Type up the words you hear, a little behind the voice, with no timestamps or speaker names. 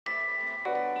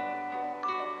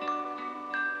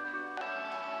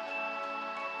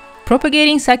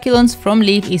Propagating succulents from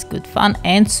leaf is good fun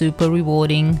and super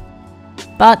rewarding.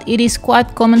 But it is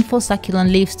quite common for succulent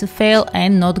leaves to fail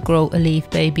and not grow a leaf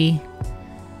baby.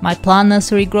 My plant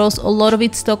nursery grows a lot of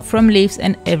its stock from leaves,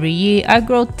 and every year I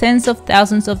grow tens of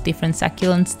thousands of different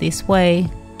succulents this way.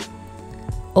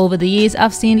 Over the years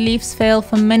I've seen leaves fail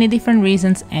for many different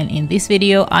reasons, and in this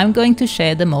video I'm going to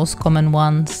share the most common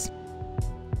ones.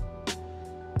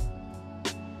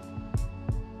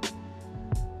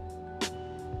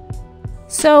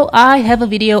 So I have a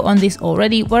video on this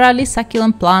already where I list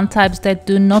succulent plant types that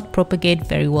do not propagate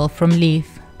very well from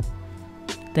leaf.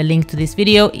 The link to this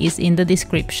video is in the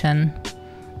description.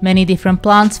 Many different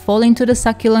plants fall into the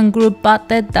succulent group, but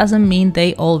that doesn't mean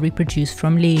they all reproduce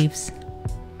from leaves.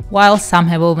 While some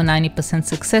have over 90%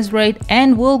 success rate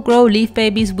and will grow leaf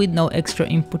babies with no extra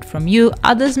input from you,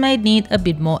 others may need a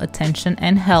bit more attention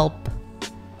and help.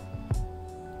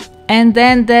 And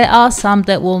then there are some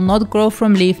that will not grow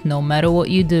from leaf no matter what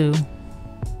you do.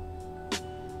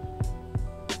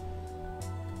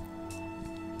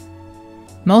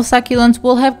 Most succulents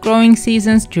will have growing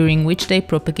seasons during which they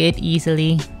propagate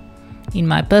easily. In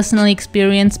my personal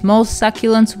experience, most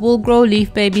succulents will grow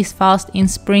leaf babies fast in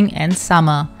spring and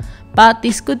summer, but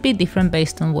this could be different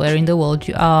based on where in the world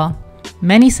you are.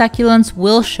 Many succulents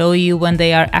will show you when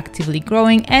they are actively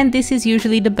growing, and this is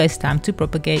usually the best time to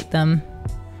propagate them.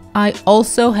 I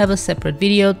also have a separate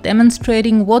video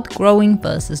demonstrating what growing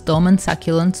versus dormant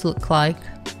succulents look like.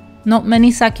 Not many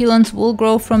succulents will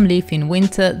grow from leaf in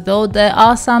winter, though there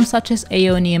are some such as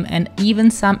Aeonium and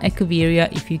even some Echeveria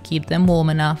if you keep them warm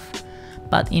enough.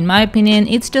 But in my opinion,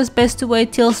 it's just best to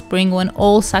wait till spring when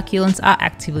all succulents are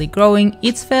actively growing,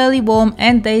 it's fairly warm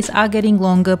and days are getting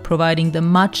longer, providing the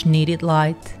much needed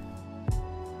light.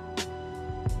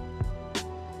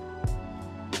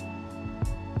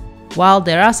 While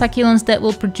there are succulents that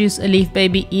will produce a leaf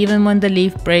baby even when the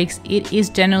leaf breaks, it is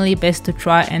generally best to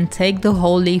try and take the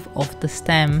whole leaf off the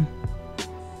stem.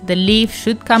 The leaf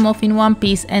should come off in one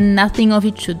piece and nothing of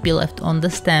it should be left on the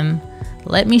stem.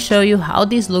 Let me show you how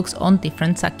this looks on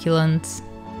different succulents.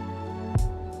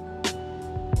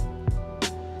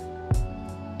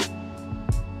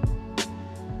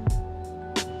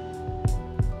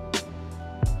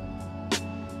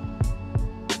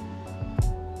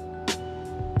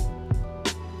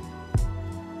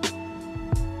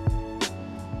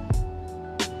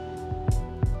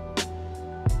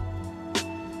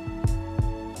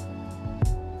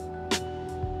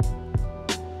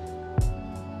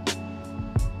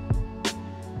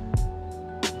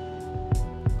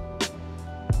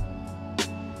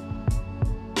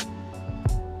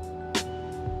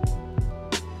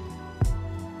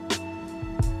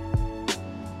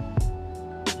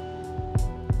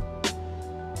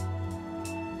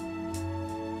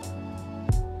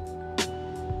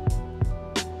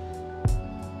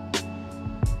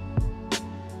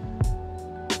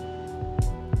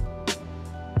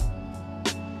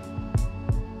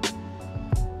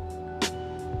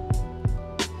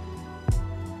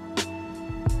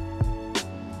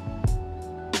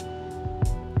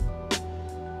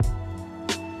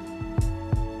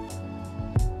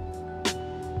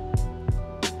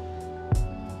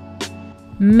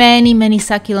 Many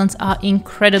succulents are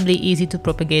incredibly easy to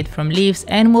propagate from leaves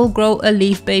and will grow a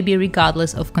leaf baby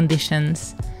regardless of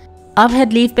conditions. I've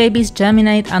had leaf babies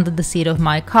germinate under the seat of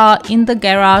my car, in the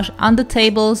garage, under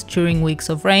tables, during weeks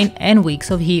of rain and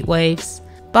weeks of heat waves.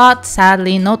 But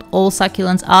sadly, not all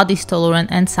succulents are this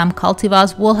tolerant, and some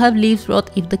cultivars will have leaves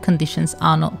rot if the conditions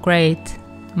are not great.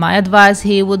 My advice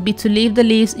here would be to leave the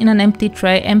leaves in an empty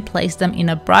tray and place them in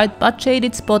a bright but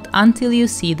shaded spot until you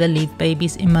see the leaf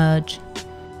babies emerge.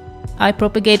 I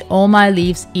propagate all my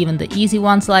leaves, even the easy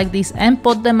ones like this, and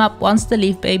pot them up once the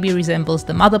leaf baby resembles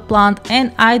the mother plant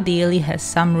and ideally has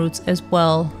some roots as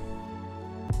well.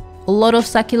 A lot of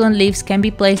succulent leaves can be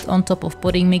placed on top of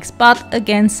potting mix, but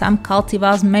again, some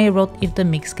cultivars may rot if the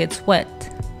mix gets wet.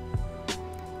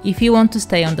 If you want to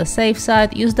stay on the safe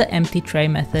side, use the empty tray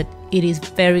method. It is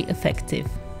very effective.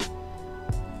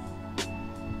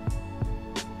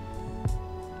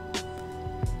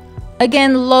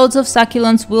 Again, loads of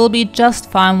succulents will be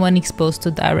just fine when exposed to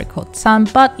direct hot sun,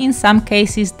 but in some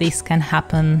cases this can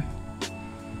happen.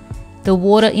 The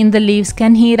water in the leaves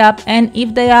can heat up, and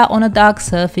if they are on a dark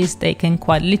surface, they can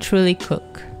quite literally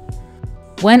cook.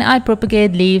 When I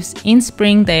propagate leaves, in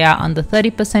spring they are under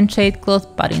 30% shade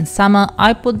cloth, but in summer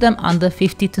I put them under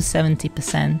 50 to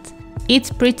 70%.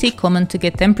 It's pretty common to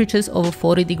get temperatures over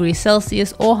 40 degrees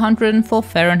Celsius or 104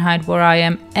 Fahrenheit where I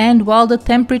am, and while the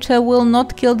temperature will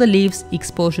not kill the leaves,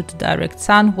 exposure to direct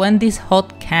sun when this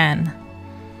hot can.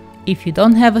 If you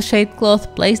don't have a shade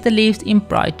cloth, place the leaves in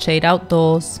bright shade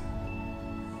outdoors.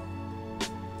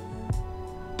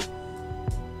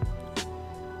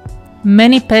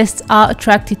 Many pests are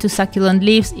attracted to succulent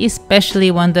leaves, especially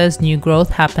when there's new growth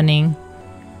happening.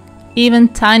 Even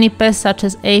tiny pests such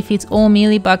as aphids or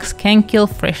mealybugs can kill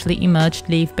freshly emerged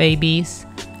leaf babies.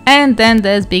 And then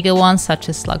there's bigger ones such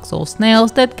as slugs or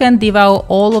snails that can devour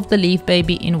all of the leaf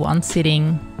baby in one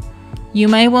sitting. You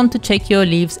may want to check your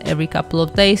leaves every couple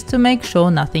of days to make sure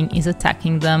nothing is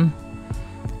attacking them.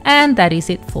 And that is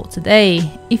it for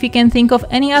today. If you can think of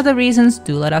any other reasons,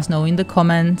 do let us know in the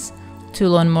comments. To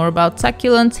learn more about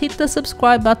succulents, hit the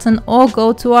subscribe button or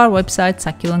go to our website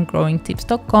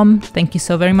succulentgrowingtips.com. Thank you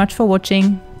so very much for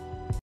watching.